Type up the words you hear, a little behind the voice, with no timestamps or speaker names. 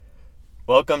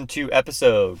Welcome to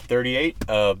episode 38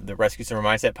 of the Rescue Swimmer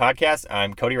Mindset podcast.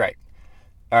 I'm Cody Wright.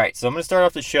 All right, so I'm going to start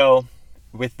off the show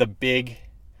with the big,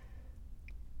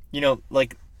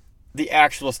 like the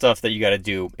actual stuff that you got to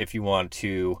do if you want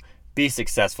to be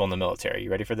successful in the military.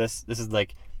 You ready for this? This is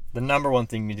like the number one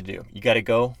thing you need to do. You got to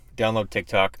go download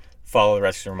TikTok, follow the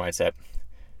Rescue Swimmer Mindset.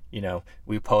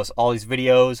 We post all these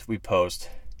videos. We post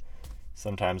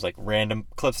sometimes like random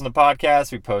clips on the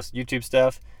podcast. We post YouTube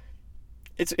stuff.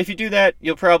 If you do that,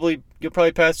 you'll probably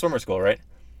pass swimmer school, right?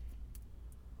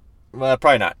 Well,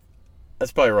 probably not.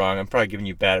 That's probably wrong. I'm probably giving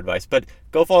you bad advice. But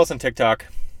go follow us on TikTok.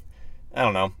 I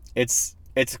don't know. It's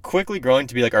quickly growing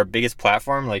to be like our biggest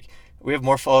platform. Like we have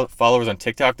more followers on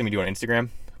TikTok than we do on Instagram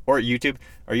or YouTube.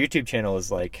 Our YouTube channel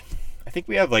is like, I think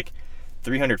we have like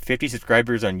 350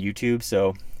 subscribers on YouTube.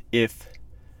 So if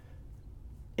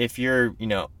you're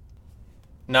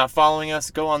not following us,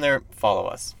 go on there, follow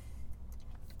us.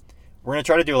 We're going to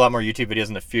try to do a lot more YouTube videos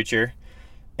in the future.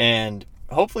 And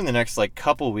hopefully in the next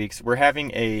couple weeks, we're having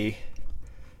a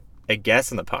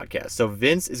guest on the podcast. So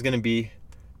Vince is going to be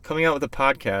coming out with a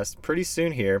podcast pretty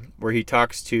soon here where he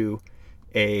talks to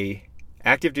a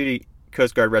active duty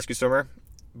Coast Guard rescue swimmer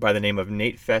by the name of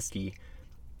Nate Fesky.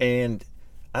 And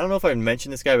I don't know if I've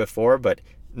mentioned this guy before, but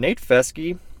Nate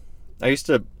Fesky, he used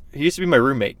to be my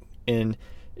roommate in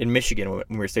Michigan when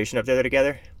we were stationed up there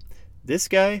together. This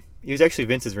guy, he was actually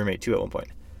Vince's roommate too at one point.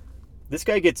 This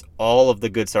guy gets all of the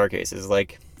good SAR cases.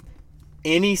 Like,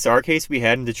 any SAR case we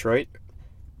had in Detroit,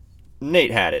 Nate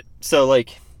had it. So,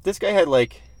 this guy had,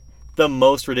 the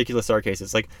most ridiculous SAR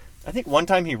cases. I think one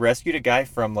time he rescued a guy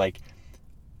from, a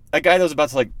guy that was about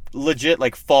to,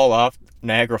 legit, fall off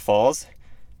Niagara Falls.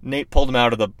 Nate pulled him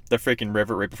out of the freaking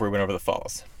river right before he went over the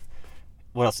falls.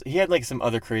 What else? He had, some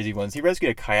other crazy ones. He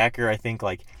rescued a kayaker, I think,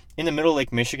 in the middle of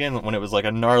Lake Michigan when it was,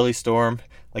 a gnarly storm,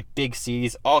 big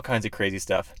seas, all kinds of crazy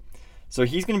stuff. So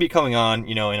he's going to be coming on,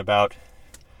 in about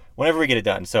whenever we get it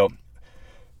done. So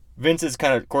Vince is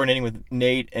kind of coordinating with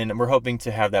Nate, and we're hoping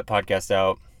to have that podcast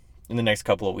out in the next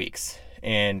couple of weeks.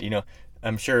 And,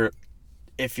 I'm sure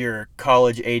if you're a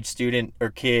college-age student or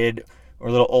kid or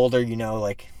a little older,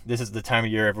 this is the time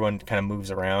of year everyone kind of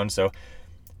moves around. So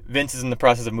Vince is in the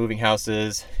process of moving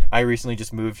houses. I recently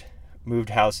just moved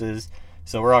houses.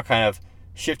 So we're all kind of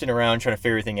shifting around, trying to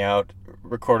figure everything out,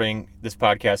 recording this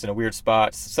podcast in a weird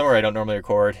spot, somewhere I don't normally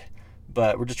record,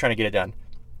 but we're just trying to get it done.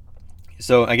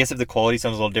 So I guess if the quality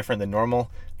sounds a little different than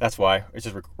normal, that's why. It's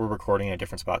just we're recording in a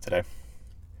different spot today.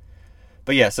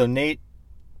 But yeah, so Nate,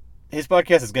 his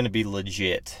podcast is going to be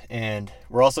legit, and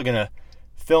we're also going to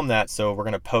film that, so we're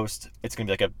going to post, it's going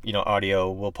to be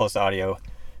audio, we'll post audio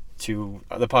to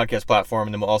the podcast platform,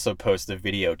 and then we'll also post the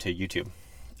video to YouTube.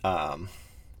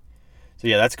 So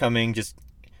yeah, that's coming. I guess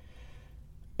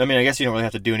you don't really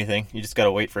have to do anything. You just got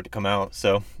to wait for it to come out.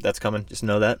 So that's coming. Just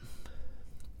know that.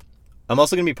 I'm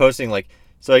also going to be posting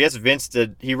so I guess Vince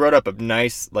he wrote up a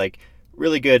nice,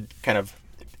 really good kind of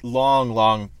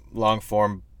long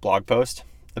form blog post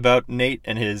about Nate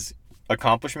and his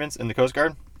accomplishments in the Coast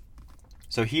Guard.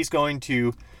 So he's going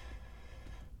to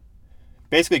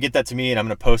basically get that to me, and I'm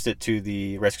going to post it to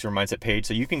the Rescue Swimmer Mindset page.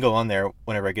 So you can go on there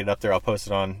whenever I get it up there. I'll post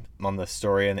it on the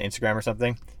story and the Instagram or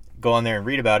something. Go on there and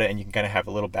read about it, and you can kind of have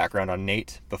a little background on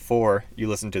Nate before you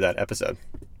listen to that episode.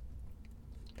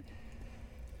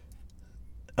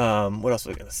 What else was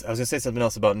I going to say? I was going to say something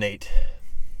else about Nate,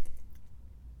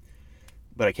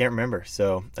 but I can't remember.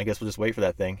 So I guess we'll just wait for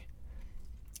that thing.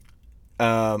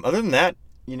 Other than that,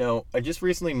 I just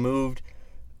recently moved.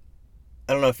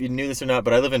 I don't know if you knew this or not,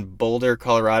 but I live in Boulder,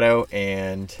 Colorado,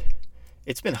 and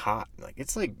it's been hot.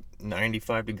 It's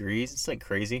 95 degrees. It's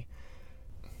crazy.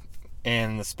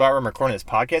 And the spot where I'm recording this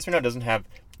podcast right now doesn't have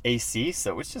AC,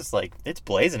 so it's just it's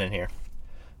blazing in here.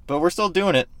 But we're still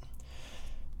doing it.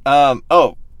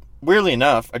 Weirdly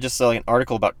enough, I just saw an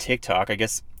article about TikTok. I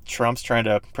guess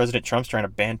President Trump's trying to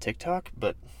ban TikTok,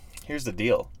 but here's the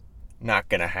deal. Not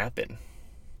gonna happen.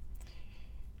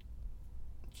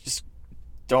 Just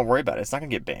don't worry about it. It's not going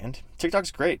to get banned. TikTok's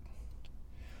great.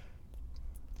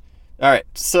 All right,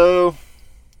 so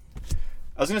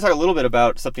I was going to talk a little bit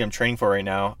about something I'm training for right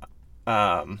now.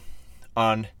 On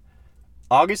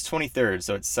August 23rd,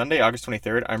 so it's Sunday, August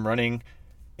 23rd, I'm running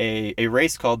a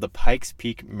race called the Pikes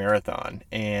Peak Marathon.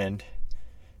 And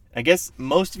I guess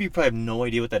most of you probably have no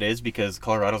idea what that is because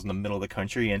Colorado's in the middle of the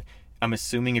country. And I'm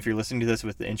assuming if you're listening to this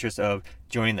with the interest of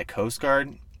joining the Coast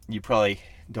Guard, you probably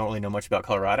don't really know much about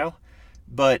Colorado.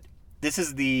 But this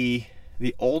is the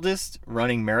oldest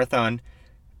running marathon,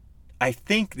 I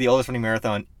think the oldest running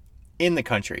marathon in the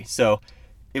country. So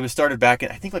it was started back in,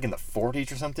 I think in the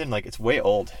 40s or something. It's way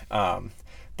old. But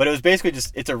it was basically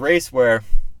it's a race where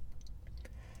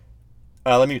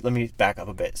let me back up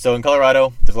a bit. So in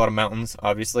Colorado, there's a lot of mountains,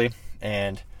 obviously,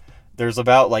 and there's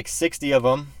about like 60 of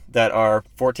them that are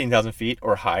 14,000 feet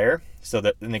or higher. So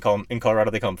that, and they call them in Colorado,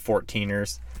 they call them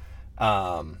 14ers.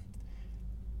 And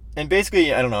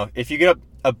basically, I don't know, if you get up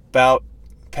about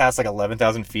past like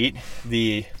 11,000 feet,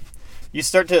 you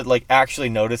start to like actually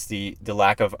notice the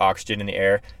lack of oxygen in the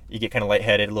air. You get kind of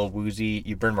lightheaded, a little woozy.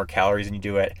 You burn more calories than you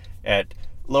do at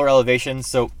lower elevations.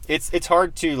 So it's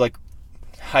hard to like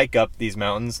hike up these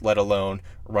mountains, let alone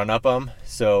run up them.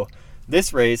 So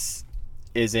this race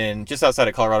is in just outside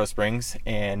of Colorado Springs,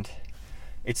 and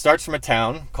it starts from a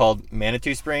town called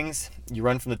Manitou Springs. You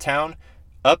run from the town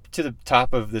up to the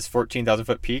top of this 14,000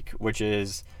 foot peak, which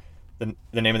is the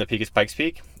name of the peak is Pikes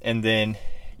Peak, and then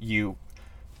you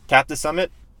tap the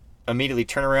summit, immediately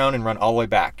turn around and run all the way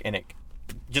back, and it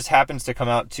just happens to come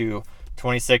out to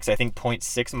 26, I think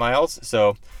 0.6 miles.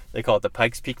 So they call it the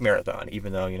Pikes Peak Marathon,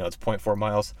 even though, it's 0.4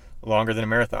 miles longer than a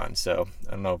marathon. So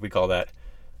I don't know if we call that,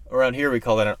 around here we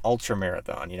call that an ultra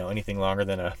marathon, anything longer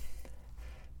than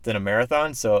a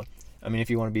marathon. So I mean, if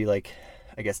you want to be like,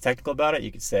 I guess, technical about it,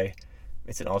 you could say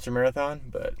it's an ultra marathon,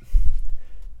 but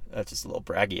that's just a little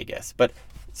braggy, I guess. But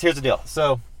here's the deal.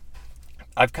 So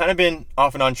I've kind of been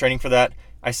off and on training for that.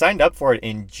 I signed up for it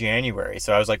in January,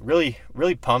 so I was like really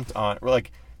pumped on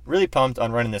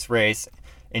running this race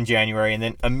in January, and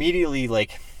then immediately,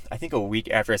 like I think a week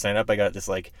after I signed up, I got this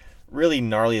like really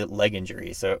gnarly leg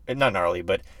injury. So not gnarly,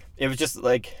 but it was just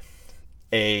like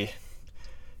a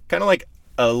kind of like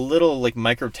a little like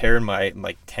micro tear in my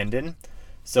like tendon.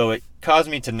 So it caused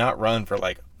me to not run for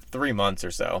like 3 months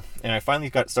or so, and I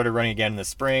finally started running again in the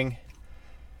spring.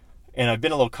 And I've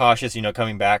been a little cautious,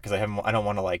 coming back, because I don't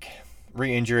want to like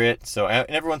re-injure it. So and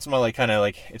every once in a while, like kind of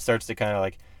like it starts to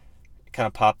kind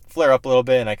of flare up a little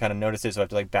bit, and I kind of notice it, so I have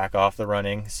to like back off the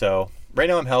running. So right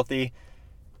now I'm healthy.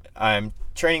 I'm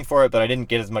training for it, but I didn't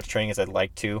get as much training as I'd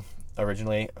like to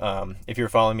originally. If you were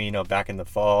following me, back in the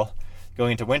fall,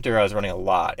 going into winter, I was running a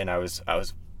lot, and I was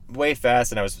way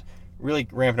fast, and I was really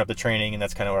ramping up the training, and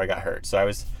that's kind of where I got hurt. So I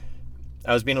was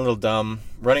being a little dumb,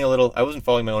 running a little. I wasn't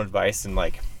following my own advice and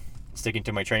like sticking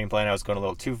to my training plan. I was going a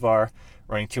little too far,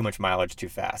 running too much mileage too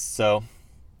fast. So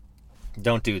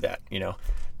don't do that. You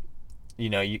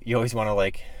always want to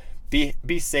like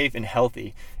be safe and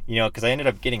healthy, because I ended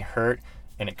up getting hurt,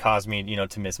 and it caused me,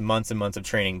 to miss months and months of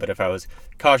training. But if I was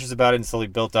cautious about it and slowly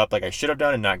built up like I should have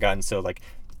done, and not gotten so like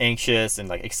anxious and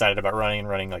like excited about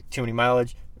running like too many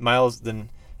miles, then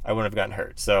I wouldn't have gotten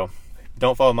hurt. So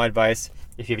don't follow my advice.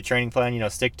 If you have a training plan,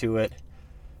 stick to it.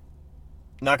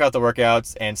 Knock out the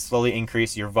workouts and slowly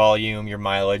increase your volume, your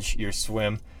mileage, your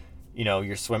swim,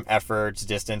 your swim efforts,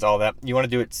 distance, all that. You want to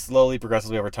do it slowly,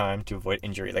 progressively over time to avoid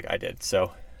injury like I did.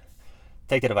 So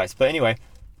take that advice. But anyway,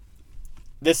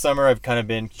 this summer I've kind of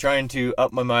been trying to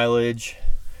up my mileage,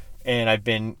 and I've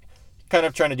been kind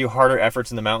of trying to do harder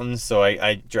efforts in the mountains. So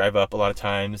I drive up a lot of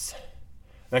times.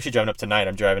 I'm actually driving up tonight.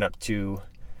 I'm driving up to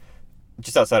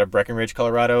just outside of Breckenridge,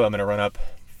 Colorado. I'm going to run up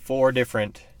 4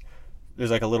 different, there's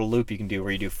like a little loop you can do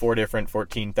where you do 4 different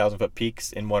 14,000 foot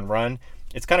peaks in one run.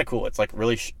 It's kind of cool. It's like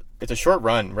really, it's a short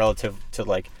run relative to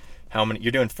like how many,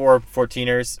 you're doing 4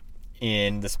 14ers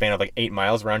in the span of like 8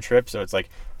 miles round trip. So it's like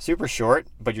super short,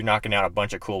 but you're knocking out a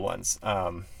bunch of cool ones.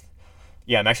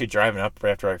 Yeah, I'm actually driving up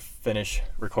right after I finish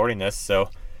recording this.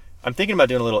 So I'm thinking about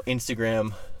doing a little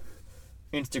Instagram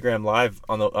live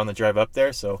on the drive up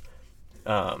there. So,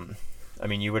 I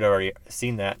mean, you would have already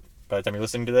seen that by the time you're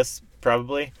listening to this,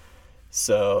 probably.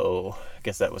 So I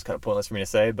guess that was kind of pointless for me to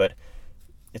say, but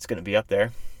it's going to be up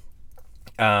there.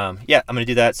 Yeah, I'm going to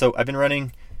do that. So I've been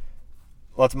running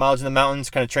lots of mileage in the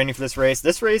mountains, kind of training for this race.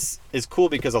 This race is cool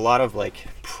because a lot of like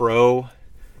pro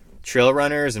trail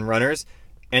runners and runners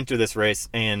enter this race,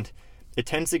 and it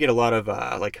tends to get a lot of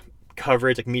like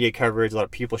coverage, like media coverage. A lot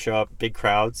of people show up, big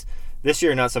crowds. This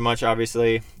year, not so much,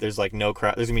 obviously. There's like no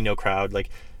crowd. There's going to be no crowd. Like,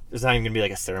 there's not even going to be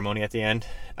like a ceremony at the end.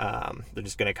 They're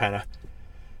just going to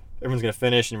everyone's going to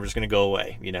finish and we're just going to go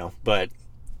away, But,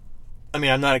 I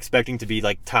mean, I'm not expecting to be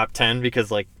like top 10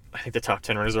 because like I think the top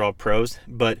 10 runners are all pros.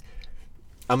 But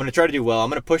I'm going to try to do well. I'm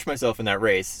going to push myself in that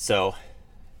race. So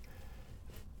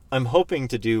I'm hoping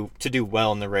to do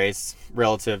well in the race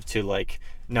relative to like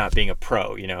not being a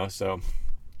pro, So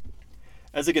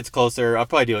as it gets closer, I'll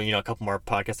probably do, a couple more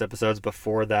podcast episodes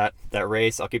before that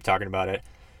race. I'll keep talking about it.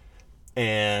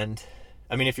 And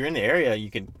I mean, if you're in the area, you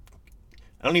can,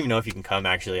 I don't even know if you can come,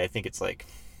 actually. I think it's like,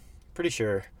 pretty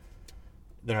sure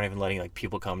they're not even letting like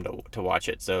people come to watch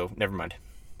it. So never mind.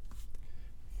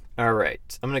 All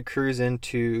right. I'm going to cruise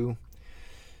into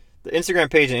the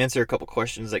Instagram page and answer a couple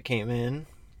questions that came in.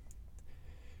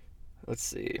 Let's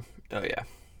see. Oh yeah.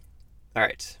 All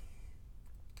right.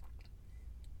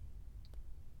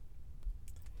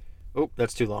 Oh,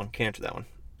 that's too long. Can't answer that one.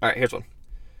 All right, here's one.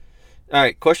 All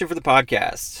right, question for the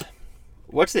podcast.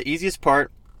 What's the easiest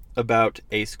part about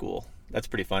A school? That's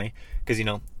pretty funny because,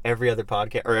 every other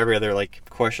podcast or every other like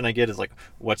question I get is like,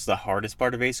 what's the hardest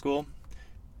part of A school?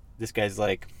 This guy's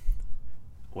like,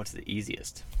 what's the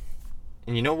easiest?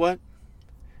 And you know what?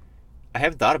 I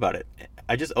haven't thought about it.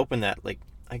 I just opened that,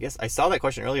 I guess I saw that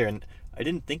question earlier and I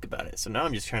didn't think about it. So now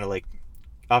I'm just trying to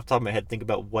off the top of my head think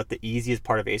about what the easiest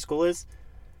part of A school is.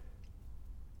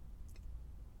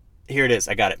 Here it is.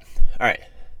 I got it. All right.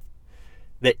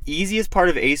 The easiest part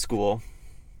of A school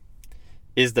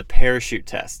is the parachute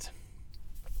test.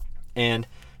 And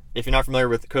if you're not familiar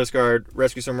with Coast Guard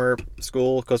Rescue Swimmer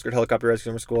School, Coast Guard Helicopter Rescue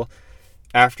Swimmer School,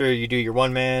 after you do your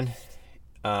one man,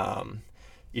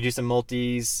 you do some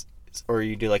multis, or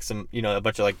you do some, a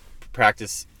bunch of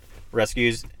practice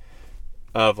rescues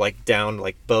of down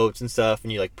boats and stuff,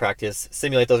 and you practice,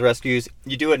 simulate those rescues.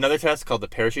 You do another test called the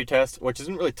parachute test, which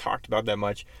isn't really talked about that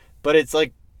much, but it's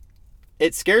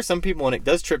it scares some people and it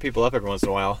does trip people up every once in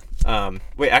a while.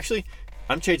 Wait, actually,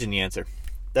 I'm changing the answer.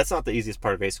 That's not the easiest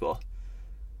part of A school.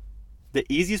 The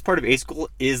easiest part of A school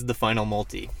is the final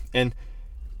multi. And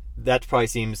that probably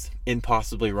seems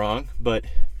impossibly wrong, but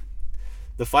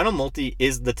the final multi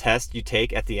is the test you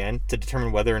take at the end to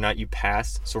determine whether or not you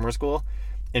passed swimmer school.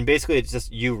 And basically it's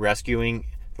just you rescuing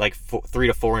 3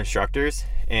 to 4 instructors,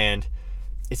 and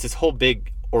it's this whole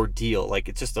big ordeal.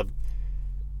 It's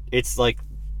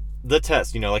the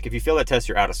test, if you fail that test,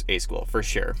 you're out of A school for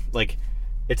sure.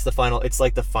 It's the final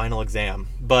exam.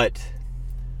 But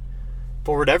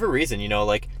for whatever reason,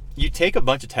 you take a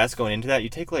bunch of tests going into that. You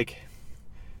take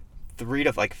 3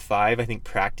 to 5, I think,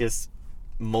 practice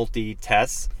multi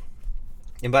tests.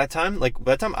 And by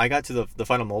the time I got to the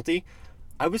final multi,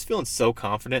 I was feeling so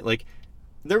confident.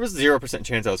 There was 0%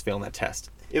 chance I was failing that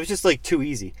test. It was just too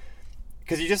easy.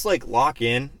 Because you just lock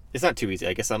in. It's not too easy.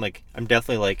 I guess I'm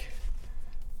definitely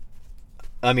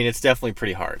it's definitely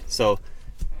pretty hard. So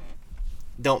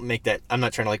don't make that, I'm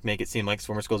not trying to make it seem like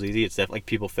swimmer school is easy. It's definitely,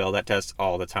 people fail that test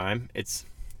all the time. It's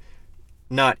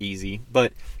not easy,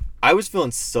 but I was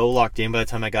feeling so locked in by the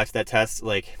time I got to that test.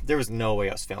 There was no way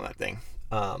I was failing that thing.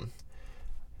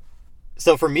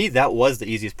 So for me, that was the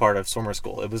easiest part of swimmer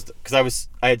school. It was because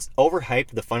I had overhyped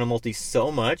the final multi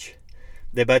so much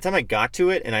that by the time I got to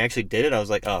it and I actually did it, I was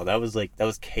like, oh, that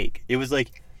was cake. It was and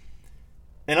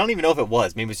I don't even know if it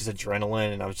was. Maybe it was just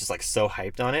adrenaline and I was just so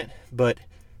hyped on it. But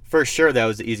for sure, that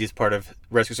was the easiest part of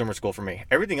rescue swimmer school for me.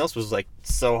 Everything else was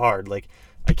so hard.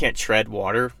 I can't tread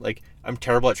water. I'm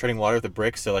terrible at treading water with a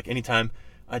brick. So anytime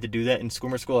I had to do that in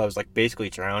swimmer school, I was basically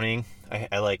drowning.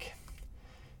 I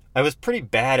was pretty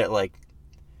bad at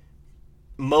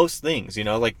most things,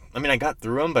 I got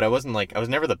through them, but I wasn't I was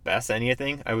never the best at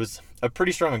anything. I was a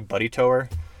pretty strong buddy tower,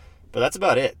 but that's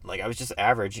about it. I was just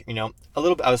average, a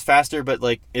little bit. I was faster, but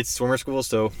it's swimmer school,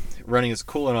 so running is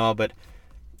cool and all, but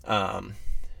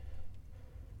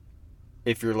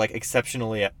if you're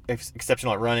exceptional at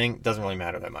running, it doesn't really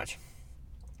matter that much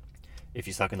if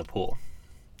you suck in the pool.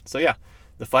 So yeah,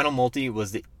 the final multi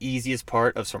was the easiest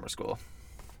part of swimmer school.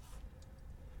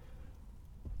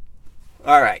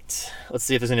 All right, let's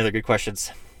see if there's any other good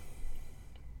questions.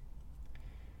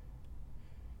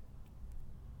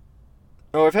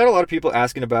 Oh, I've had a lot of people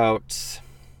asking about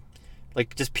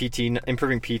just PT,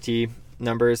 improving PT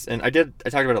numbers, and I talked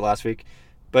about it last week,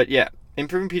 but yeah,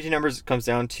 improving PT numbers comes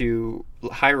down to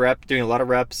high rep, doing a lot of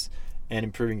reps, and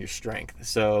improving your strength.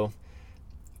 So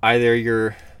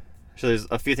there's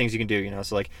a few things you can do,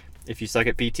 so if you suck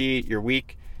at PT, you're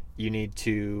weak, you need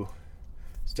to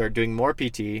start doing more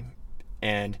PT.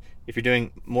 And if you're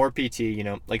doing more PT,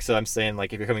 so I'm saying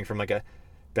if you're coming from a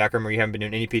background where you haven't been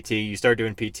doing any PT, you start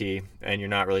doing PT and you're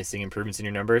not really seeing improvements in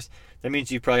your numbers, that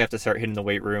means you probably have to start hitting the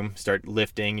weight room, start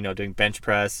lifting, doing bench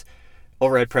press,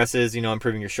 overhead presses,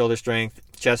 improving your shoulder strength,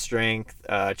 chest strength,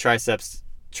 tricep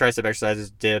exercises,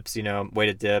 dips,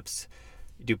 weighted dips,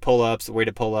 you do pull-ups,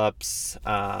 weighted pull-ups,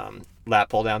 lat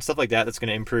pull down, stuff like that. That's going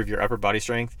to improve your upper body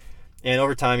strength. And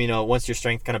over time, once your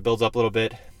strength kind of builds up a little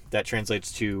bit, that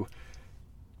translates to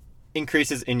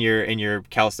increases in your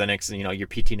calisthenics and your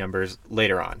PT numbers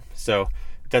later on. So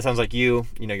if that sounds like you're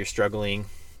struggling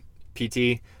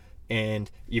PT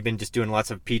and you've been just doing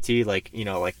lots of PT, like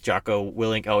Jocko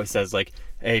Willink always says, hey,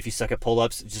 if you suck at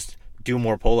pull-ups, just do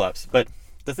more pull-ups. But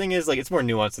the thing is, it's more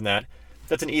nuanced than that.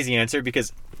 That's an easy answer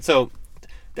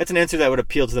that's an answer that would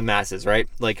appeal to the masses, right?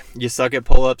 You suck at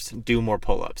pull-ups, do more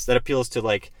pull-ups. That appeals to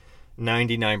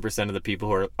 99% of the people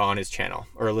who are on his channel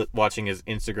or watching his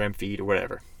Instagram feed or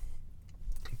whatever.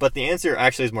 But the answer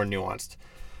actually is more nuanced.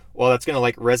 While that's going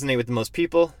to resonate with the most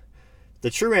people, The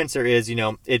true answer is,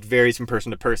 it varies from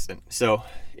person to person. So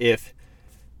if,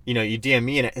 you DM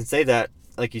me and say that,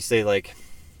 like you say, like,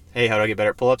 hey, how do I get better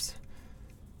at pull-ups?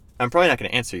 I'm probably not going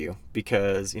to answer you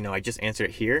because, I just answered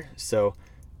it here. So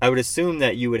I would assume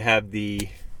that you would have the,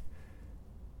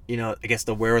 I guess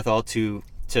the wherewithal to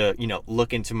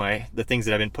look into the things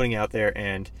that I've been putting out there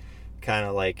and kind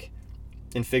of like,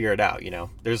 and figure it out.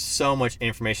 There's so much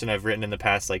information I've written in the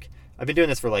past. Like, I've been doing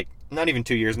this for like not even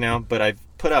 2 years now, but I've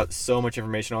put out so much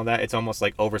information on that it's almost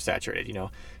like oversaturated.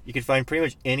 You can find pretty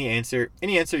much any answer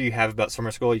you have about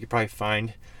summer school. You could probably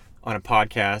find on a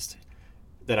podcast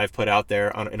that I've put out there,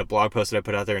 in a blog post that I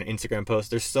put out there, an Instagram post.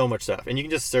 There's so much stuff, and you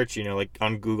can just search, like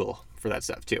on Google for that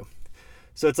stuff too.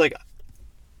 So it's like,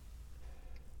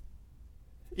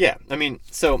 yeah, I mean,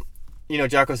 so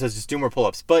Jocko says just do more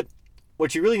pull-ups, but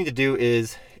what you really need to do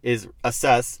is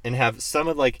assess and have some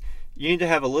of like, you need to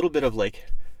have a little bit of like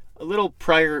a little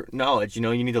prior knowledge.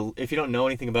 You need to, if you don't know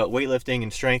anything about weightlifting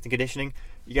and strength and conditioning,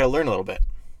 you got to learn a little bit.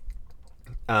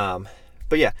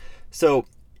 But yeah, so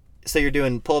say you're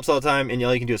doing pull-ups all the time and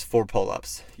all you can do is 4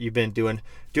 pull-ups. You've been doing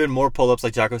more pull-ups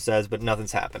like Jocko says, but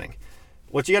nothing's happening.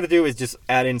 What you got to do is just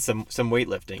add in some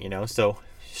weightlifting, so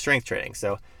strength training.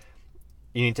 So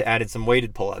you need to add in some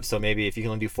weighted pull-ups. So maybe if you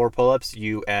can only do 4 pull-ups,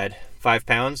 you add 5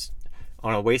 pounds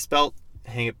on a waist belt,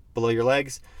 hang it below your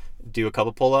legs, do a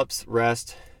couple pull-ups,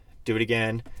 rest, do it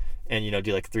again, and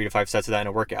do like 3 to 5 sets of that in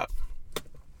a workout.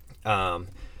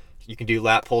 You can do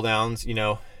lat pull downs,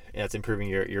 that's improving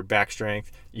your back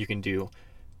strength. You can do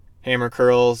hammer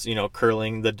curls,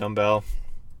 curling the dumbbell,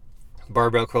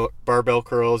 barbell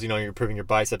curls, you're improving your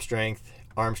bicep strength,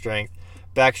 arm strength,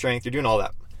 back strength. You're doing all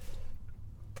that.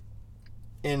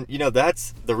 And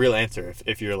that's the real answer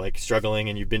if you're like struggling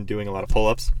and you've been doing a lot of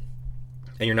pull-ups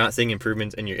and you're not seeing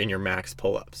improvements in your max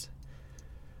pull-ups.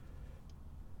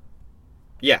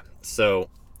 Yeah, so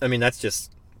I mean that's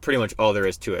just pretty much all there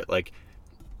is to it. Like,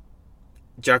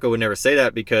 Jocko would never say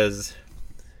that because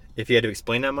if he had to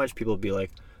explain that much, people would be like,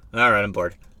 all right, I'm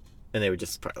bored, and they would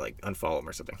just probably like unfollow him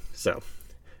or something. So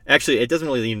actually it doesn't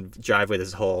really even jive with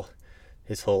his whole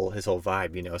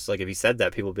vibe, so like if he said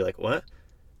that, people would be like, what?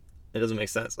 It doesn't make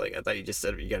sense. Like, I thought you just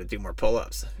said you got to do more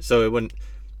pull-ups. So it wouldn't,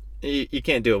 you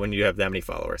can't do it when you have that many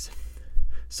followers.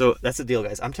 So that's the deal,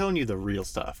 guys. I'm telling you the real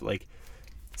stuff. Like,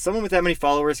 someone with that many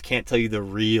followers can't tell you the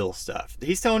real stuff.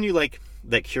 He's telling you like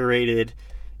that curated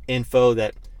info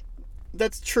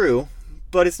that's true,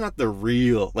 but it's not the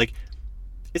real, like,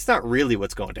 it's not really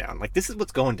what's going down. Like, this is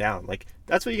what's going down. Like,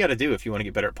 that's what you got to do if you want to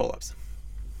get better at pull-ups.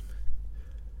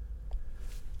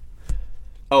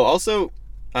 Oh, also,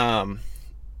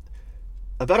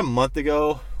 about a month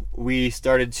ago, we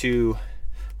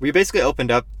basically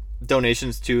opened up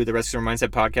donations to the Rescue Mindset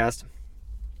podcast.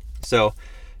 So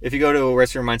if you go to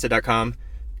rescuemindset.com,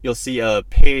 you'll see a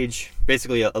page,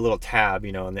 basically a little tab,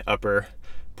 in the upper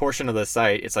portion of the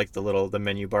site. It's like the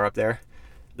menu bar up there.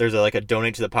 There's a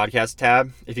donate to the podcast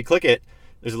tab. If you click it,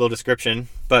 there's a little description.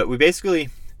 But we basically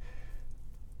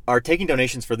are taking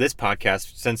donations for this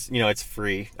podcast since, it's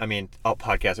free. I mean, all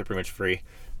podcasts are pretty much free.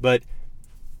 But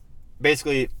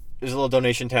basically, there's a little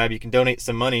donation tab. You can donate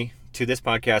some money to this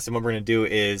podcast. And what we're going to do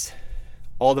is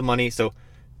all the money. So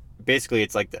basically,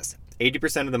 it's like this.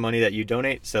 80% of the money that you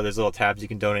donate. So there's little tabs you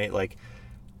can donate like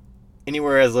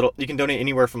anywhere you can donate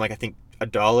anywhere from like, I think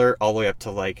 $1 all the way up to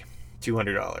like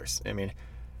 $200. I mean,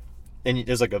 and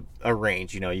there's like a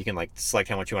range, you can like select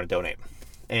how much you want to donate.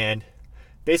 And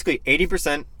basically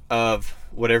 80% of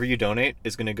whatever you donate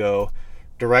is going to go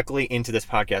directly into this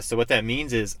podcast. So what that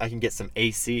means is I can get some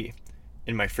AC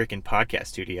in my freaking podcast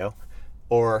studio,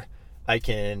 or I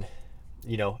can,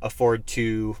 afford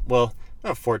to, well,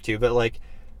 not afford to, but like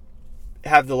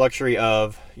have the luxury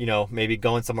of, maybe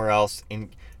going somewhere else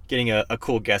and getting a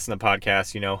cool guest in the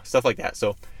podcast, stuff like that.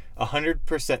 So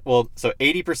 100%, so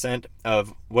 80%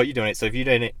 of what you donate. So if you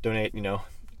donate,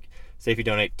 say if you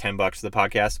donate $10 to the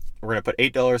podcast, we're going to put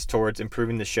 $8 towards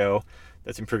improving the show.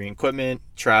 That's improving equipment,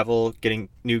 travel, getting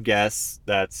new guests.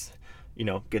 That's,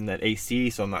 getting that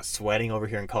AC so I'm not sweating over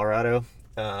here in Colorado.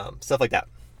 Stuff like that.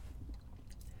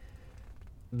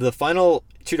 The final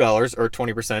 $2 or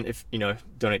 20%, if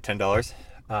donate $10,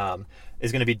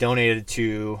 is going to be donated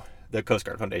to the Coast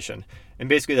Guard Foundation. And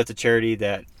basically that's a charity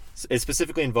that is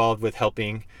specifically involved with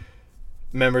helping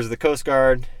members of the Coast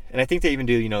Guard. And I think they even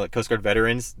do, like Coast Guard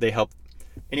veterans. They help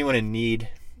anyone in need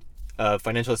of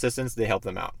financial assistance. They help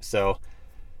them out. So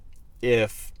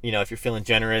if you're feeling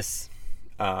generous,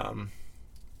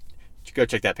 go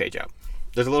check that page out.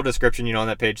 There's a little description, on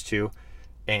that page too.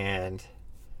 And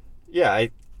yeah,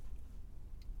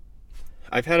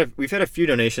 we've had a few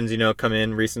donations, come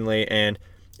in recently, and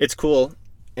it's cool.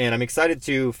 And I'm excited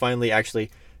to finally actually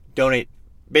donate.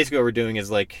 Basically what we're doing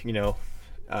is like, we're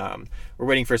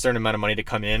waiting for a certain amount of money to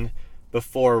come in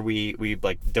before we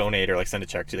like donate or like send a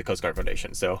check to the Coast Guard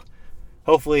Foundation. So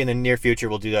hopefully in the near future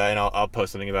we'll do that, and I'll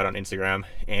post something about it on Instagram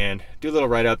and do a little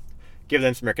write-up, give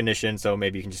them some recognition, so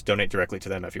maybe you can just donate directly to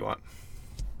them if you want.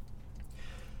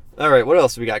 All right, what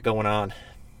else we got going on?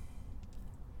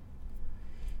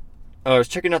 Oh, I was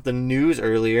checking out the news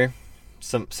earlier,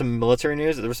 some military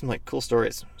news. There were some like cool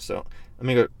stories. So I'm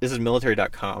gonna go. This is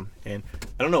military.com, and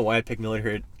I don't know why I picked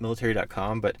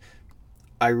military.com, but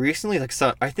I recently like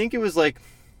saw. I think it was like,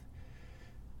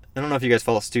 I don't know if you guys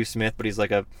follow Stu Smith, but he's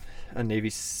like a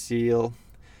Navy SEAL.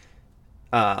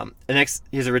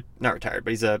 He's not retired,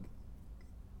 but he's a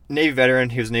Navy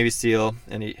veteran. He was a Navy SEAL,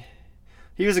 and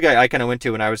he was a guy I kind of went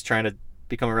to when I was trying to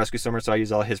become a rescue swimmer, so I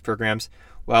used all his programs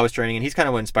while I was training, and he's kind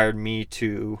of what inspired me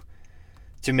to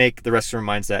make the rescue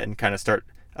swimmer mindset and kind of start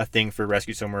a thing for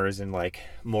rescue swimmers and like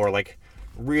more like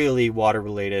really water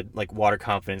related, like water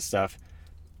confidence stuff,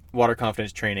 water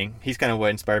confidence training. He's kind of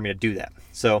what inspired me to do that.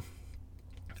 So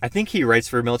I think he writes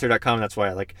for military.com. That's why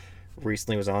I like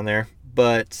recently was on there.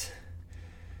 But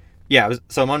yeah,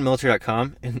 so I'm on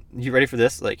military.com, and you ready for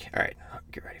this? Like, all right,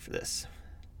 get ready for this.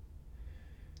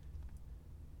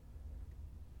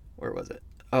 Where was it?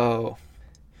 Oh,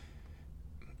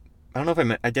 I don't know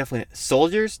if I definitely...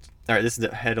 Soldiers... All right, this is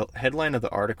the headline of the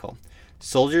article.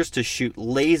 Soldiers to shoot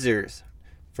lasers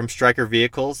from Stryker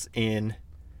vehicles in...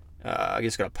 I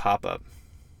just got a pop-up.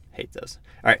 Hate those.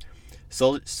 All right.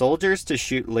 Soldiers to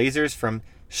shoot lasers from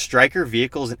Stryker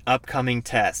vehicles in upcoming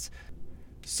tests.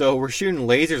 So we're shooting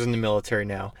lasers in the military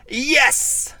now.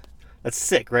 Yes! That's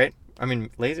sick, right? I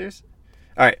mean, lasers?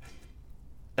 All right.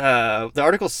 The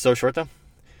article's so short, though.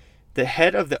 The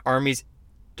head of the Army's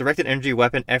Directed Energy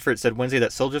Weapon Effort said Wednesday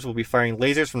that soldiers will be firing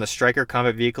lasers from the Stryker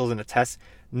combat vehicles in a test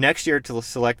next year to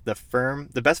select the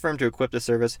best firm to equip the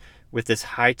service with this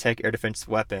high-tech air defense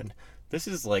weapon. This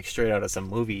is like straight out of some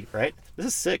movie, right? This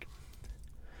is sick.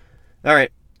 All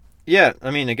right. Yeah, I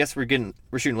mean, I guess we're shooting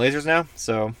lasers now,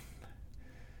 so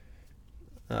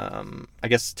I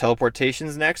guess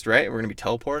teleportation's next, right? We're going to be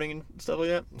teleporting and stuff like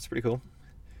that. That's pretty cool.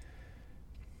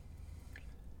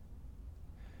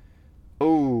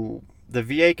 Oh, the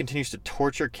VA continues to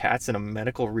torture cats in a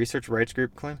medical research rights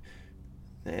group claim.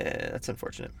 That's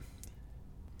unfortunate.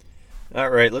 All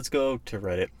right, let's go to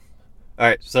Reddit. All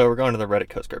right, so we're going to the Reddit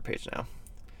Coast Guard page now.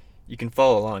 You can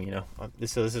follow along,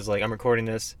 This is like, I'm recording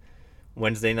this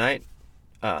Wednesday night.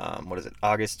 What is it?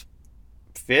 August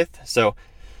 5th. So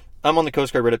I'm on the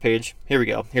Coast Guard Reddit page. Here we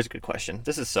go. Here's a good question.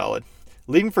 This is solid.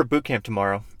 Leaving for boot camp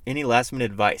tomorrow. Any last minute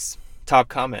advice? Top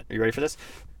comment. Are you ready for this?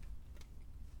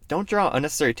 Don't draw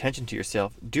unnecessary attention to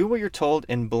yourself. Do what you're told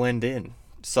and blend in.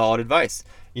 Solid advice.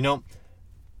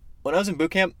 When I was in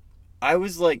boot camp, I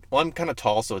was like, well, I'm kind of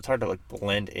tall, so it's hard to like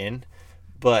blend in.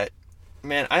 But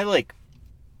man, I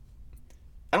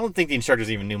don't think the instructors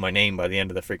even knew my name by the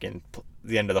end of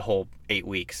the whole 8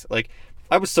 weeks. Like,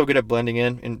 I was so good at blending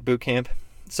in boot camp.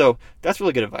 So that's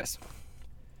really good advice.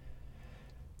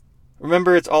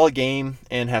 Remember, it's all a game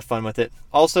and have fun with it.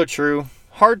 Also true.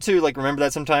 Hard to like remember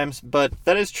that sometimes, but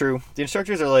that is true. The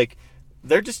instructors are like,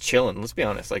 they're just chilling. Let's be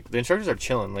honest. Like, the instructors are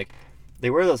chilling. Like, they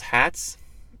wear those hats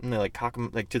and they like cock them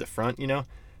like to the front. They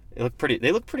look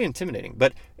pretty intimidating.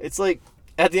 But it's like,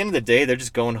 at the end of the day, they're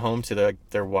just going home to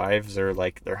their wives or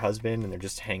like their husband, and they're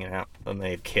just hanging out, and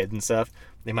they have kids and stuff.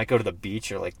 They might go to the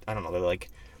beach, or like, I don't know, they're like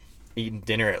eating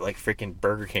dinner at like freaking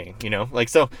Burger King. Like,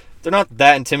 so they're not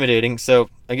that intimidating. So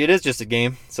like, it is just a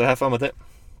game. So have fun with it.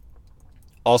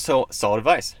 Also, solid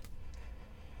advice.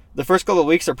 The first couple of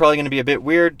weeks are probably going to be a bit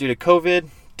weird due to COVID.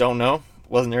 Don't know.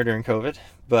 Wasn't there during COVID.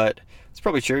 But it's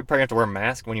probably true. You probably have to wear a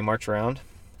mask when you march around.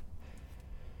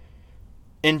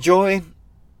 Enjoy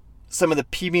some of the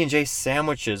PB&J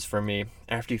sandwiches from me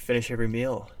after you finish every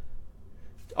meal.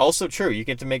 Also true. You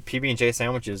get to make PB&J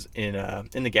sandwiches in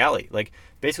the galley. Like,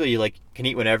 basically, you like can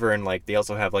eat whenever, and like they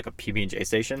also have like a PB&J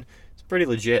station. It's pretty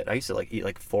legit. I used to like eat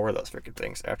like 4 of those freaking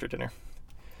things after dinner.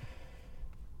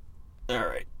 All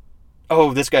right.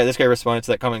 Oh, this guy responded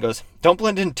to that comment and goes, "Don't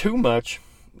blend in too much."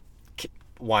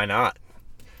 Why not?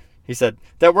 He said,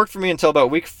 "That worked for me until about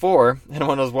week 4, and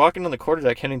when I was walking on the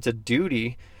quarterdeck heading to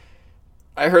duty,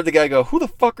 I heard the guy go, 'Who the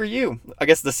fuck are you?' I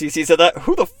guess the CC said that.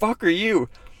 'Who the fuck are you?'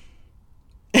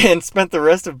 And spent the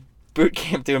rest of boot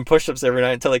camp doing push-ups every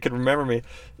night until they could remember me."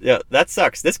 Yeah, that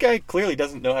sucks. This guy clearly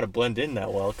doesn't know how to blend in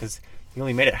that well, because he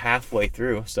only made it halfway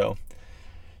through, so...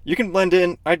 You can blend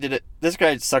in. I did it. This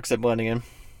guy sucks at blending in.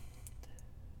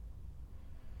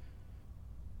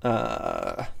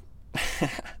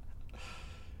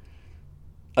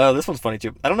 This one's funny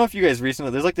too. I don't know if you guys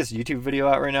recently, there's like this YouTube video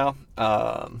out right now.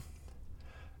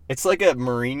 It's like a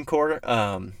Marine Corps.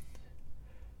 Like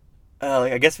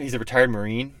I guess he's a retired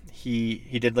Marine.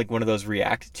 He did like one of those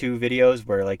React to videos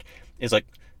where like is like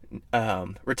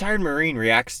retired Marine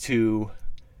reacts to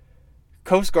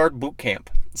Coast Guard boot camp.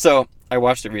 So I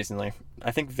watched it recently.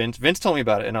 I think Vince told me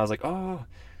about it, and I was like, oh.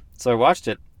 So I watched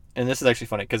it, and this is actually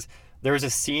funny because there was a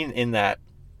scene in that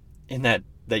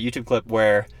YouTube clip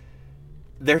where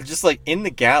they're just like in the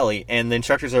galley, and the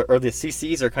instructors or the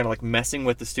CCs are kind of like messing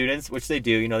with the students, which they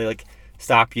do. You know, they like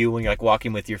stop you when you're like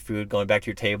walking with your food, going back to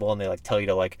your table, and they like tell you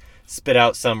to like spit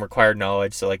out some required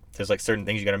knowledge. So like there's like certain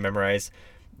things you got to memorize.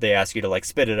 They ask you to like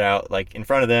spit it out like in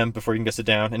front of them before you can go sit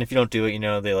down, and if you don't do it, you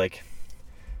know, they like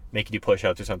make you do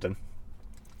push-ups or something.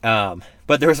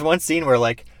 But there was one scene where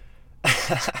like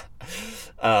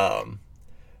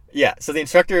yeah, so the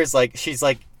instructor is like, she's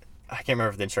like, I can't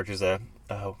remember if the instructor's a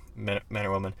man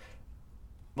or woman.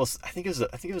 Well, I think it was a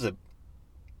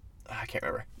I can't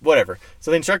remember. Whatever.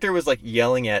 So the instructor was like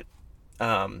yelling at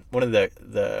one of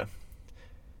the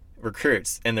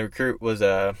recruits, and the recruit was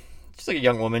just like a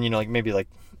young woman, you know, like maybe like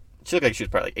she looked like she was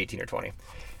probably like 18 or 20.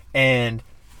 And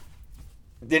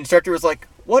the instructor was like,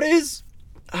 what is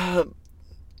what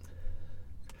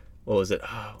was it?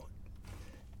 Oh,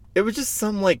 it was just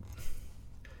some like,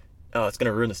 oh, it's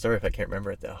gonna ruin the story if I can't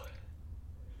remember it though.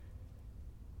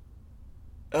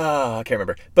 Oh, I can't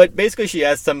remember. But basically she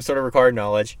has some sort of required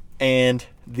knowledge, and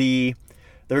the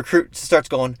recruit starts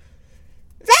going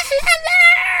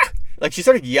like, she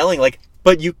started yelling, like,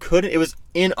 but you couldn't, it was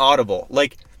inaudible,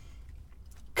 like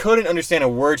couldn't understand a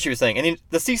word she was saying. And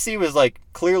the CC was like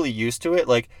clearly used to it.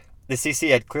 Like the CC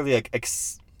had clearly like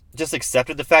just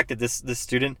accepted the fact that this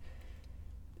student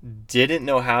didn't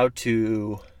know how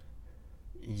to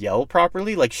yell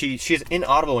properly. Like she's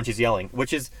inaudible when she's yelling,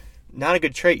 which is not a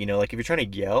good trait, you know. Like if you're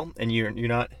trying to yell and you're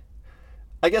not,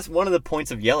 I guess one of the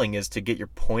points of yelling is to get your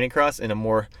point across in a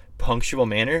more punctual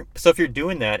manner. So if you're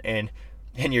doing that and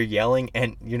you're yelling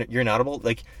and you're inaudible,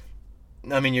 like,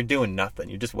 I mean, you're doing nothing.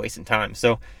 You're just wasting time.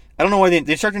 So I don't know why the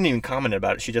instructor didn't even comment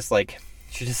about it. She just like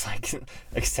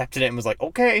accepted it and was like,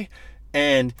 okay,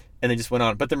 and then just went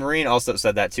on. But the Marine also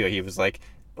said that too. He was like,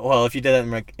 well, if you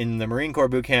did that in the Marine Corps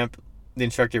boot camp, the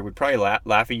instructor would probably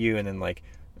laugh at you and then like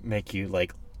make you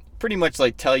like pretty much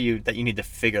like tell you that you need to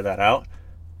figure that out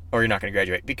or you're not going to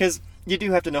graduate, because you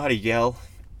do have to know how to yell.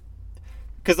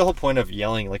 Because the whole point of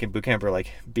yelling like in boot camp, or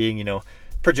like being, you know,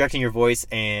 projecting your voice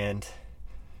and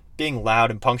being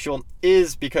loud and punctual,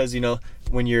 is because, you know,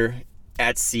 when you're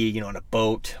at sea, you know, on a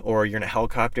boat or you're in a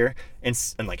helicopter and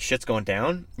like shit's going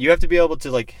down, you have to be able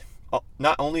to like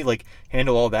not only like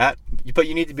handle all that, but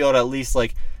you need to be able to at least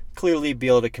like clearly be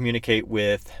able to communicate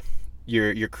with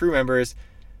your crew members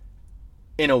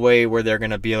in a way where they're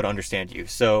going to be able to understand you.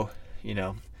 So, you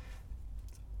know,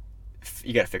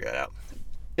 you got to figure that out.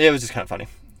 It was just kind of funny.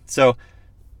 So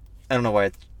I don't know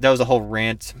why that was a whole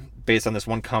rant based on this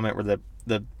one comment where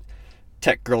the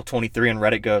tech girl 23 on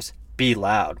Reddit goes, be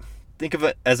loud. Think of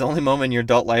it as the only moment in your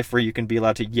adult life where you can be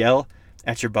allowed to yell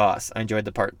at your boss. I enjoyed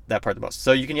that part the most.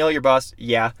 So you can yell at your boss,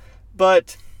 yeah,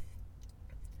 but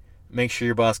make sure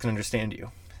your boss can understand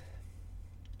you.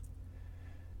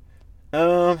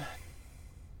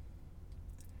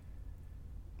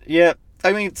 Yeah,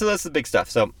 I mean, so that's the big stuff.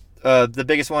 So the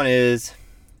biggest one is,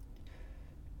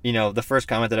 you know, the first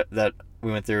comment that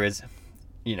we went through is,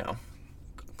 you know,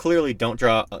 clearly don't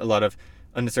draw a lot of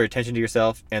unnecessary attention to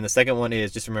yourself. And the second one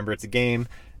is just remember it's a game,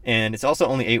 and it's also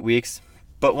only 8 weeks.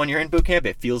 But when you're in boot camp,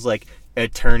 it feels like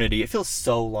eternity. It feels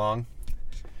so long.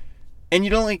 And you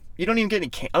don't even get any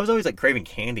candy. I was always like craving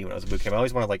candy when I was in boot camp. I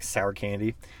always wanted like sour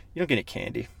candy. You don't get any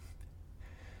candy.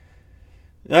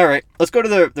 All right, let's go to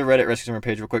the Reddit Rescue Summer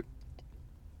page real quick.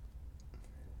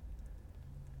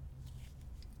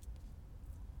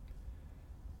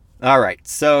 All right,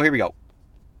 so here we go.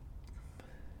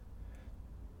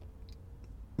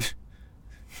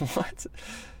 What?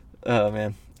 Oh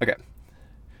man. Okay.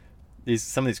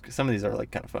 Some of these are like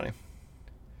kind of funny.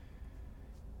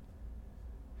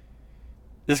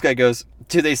 This guy goes,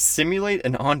 do they simulate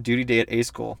an on-duty day at A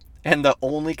school? And the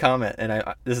only comment, and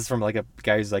this is from like a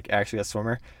guy who's like actually a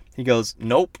swimmer, he goes,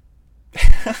 nope.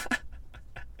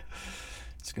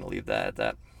 Just gonna leave that at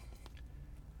that.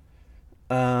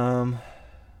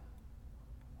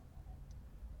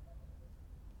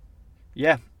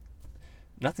 Yeah,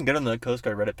 nothing good on the Coast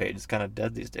Guard Reddit page. It's kind of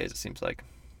dead these days, it seems like.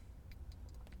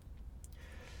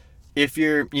 If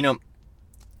you're, you know,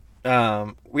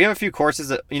 we have a few courses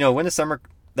that, you know, when the summer,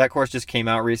 that course just came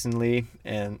out recently,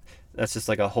 and that's just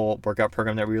like a whole workout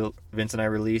program that Vince and I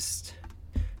released.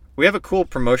 We have a cool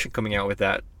promotion coming out with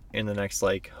that in the next,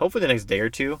 hopefully the next day or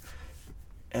two.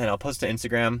 And I'll post to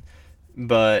Instagram.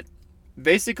 But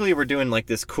basically we're doing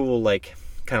this cool,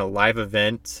 kind of live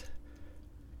event.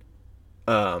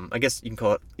 I guess you can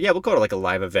call it, we'll call it a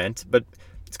live event. But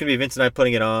it's going to be Vince and I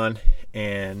putting it on.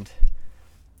 And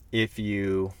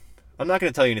I'm not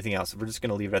going to tell you anything else. We're just going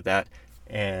to leave it at that.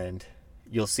 And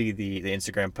you'll see the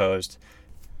Instagram post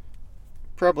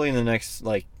probably in the next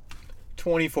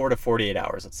 24 to 48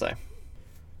 hours, let's say.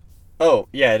 Oh,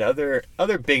 yeah, and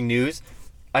other big news.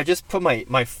 I just put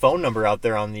my phone number out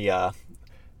there on the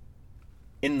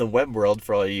in the web world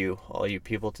for all you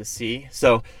people to see.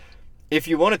 So if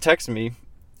you want to text me,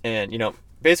 and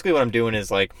basically what I'm doing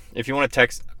is if you want to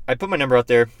text, I put my number out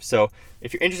there. So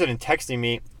if you're interested in texting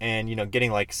me and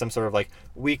getting some sort of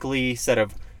weekly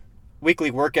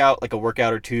workout, a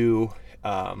workout or two,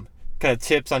 kind of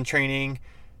tips on training,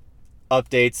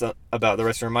 updates about the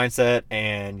rest of your mindset,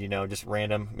 and just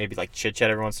random maybe chit chat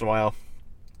every once in a while,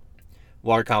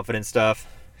 water confidence stuff,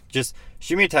 just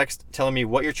shoot me a text telling me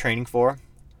what you're training for.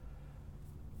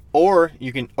 Or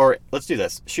let's do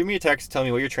this. Shoot me a text telling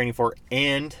me what you're training for,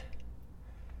 and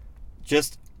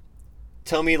just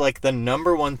tell me the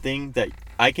number one thing that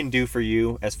I can do for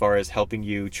you as far as helping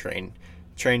you train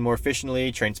more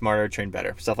efficiently, train smarter, train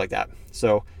better, stuff like that.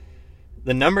 So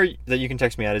the number that you can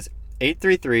text me at is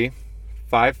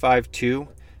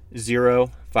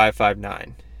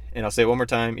 833-552-0559. And I'll say it one more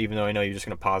time, even though I know you're just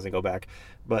going to pause and go back.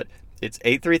 But it's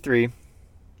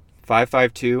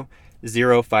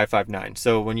 833-552-0559.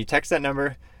 So when you text that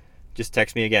number, just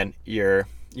text me again. You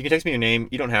can text me your name.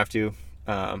 You don't have to.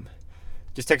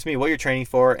 Just text me what you're training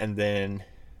for, and then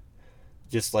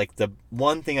just the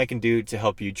one thing I can do to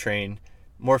help you train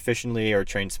more efficiently or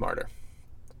train smarter.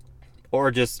 Or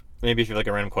just maybe if you have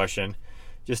a random question,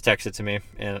 just text it to me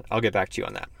and I'll get back to you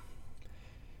on that.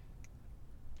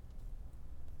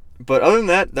 But other than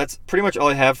that, that's pretty much all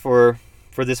I have for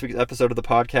this week's episode of the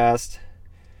podcast.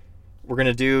 We're going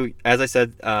to do, as I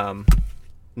said,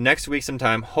 next week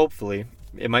sometime, hopefully,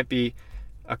 it might be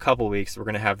a couple weeks, we're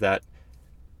going to have that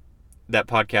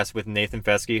podcast with Nathan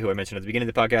Fesky, who I mentioned at the beginning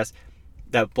of the podcast.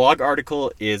 That blog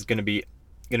article is going to be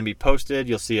posted.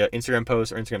 You'll see an Instagram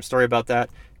post or Instagram story about that.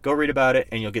 Go read about it,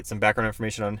 and you'll get some background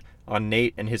information on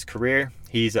Nate and his career.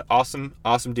 He's an awesome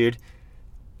dude.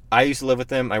 I used to live with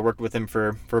him. I worked with him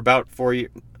for about 3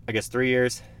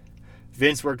 years.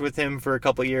 Vince worked with him for a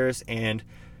couple of years, and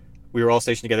we were all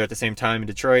stationed together at the same time in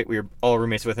Detroit. We were all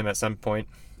roommates with him at some point.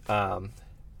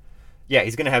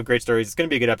 He's going to have great stories. It's going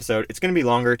to be a good episode. It's going to be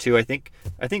longer too. I think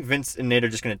Vince and Nate are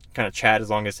just going to kind of chat as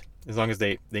long as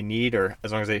they need, or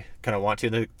as long as they kind of want to,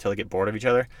 until they get bored of each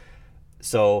other.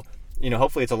 So,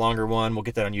 hopefully it's a longer one. We'll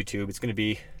get that on YouTube. It's going to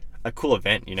be a cool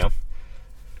event,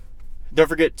 Don't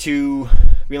forget to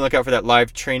be on the lookout for that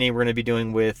live training we're going to be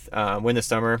doing with Win the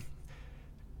Summer.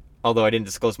 Although I didn't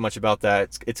disclose much about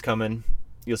that. It's coming.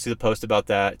 You'll see the post about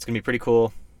that. It's going to be pretty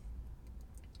cool.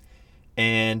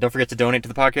 And don't forget to donate to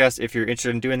the podcast if you're interested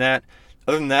in doing that.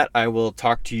 Other than that, I will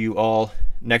talk to you all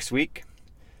next week.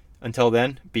 Until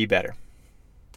then, be better.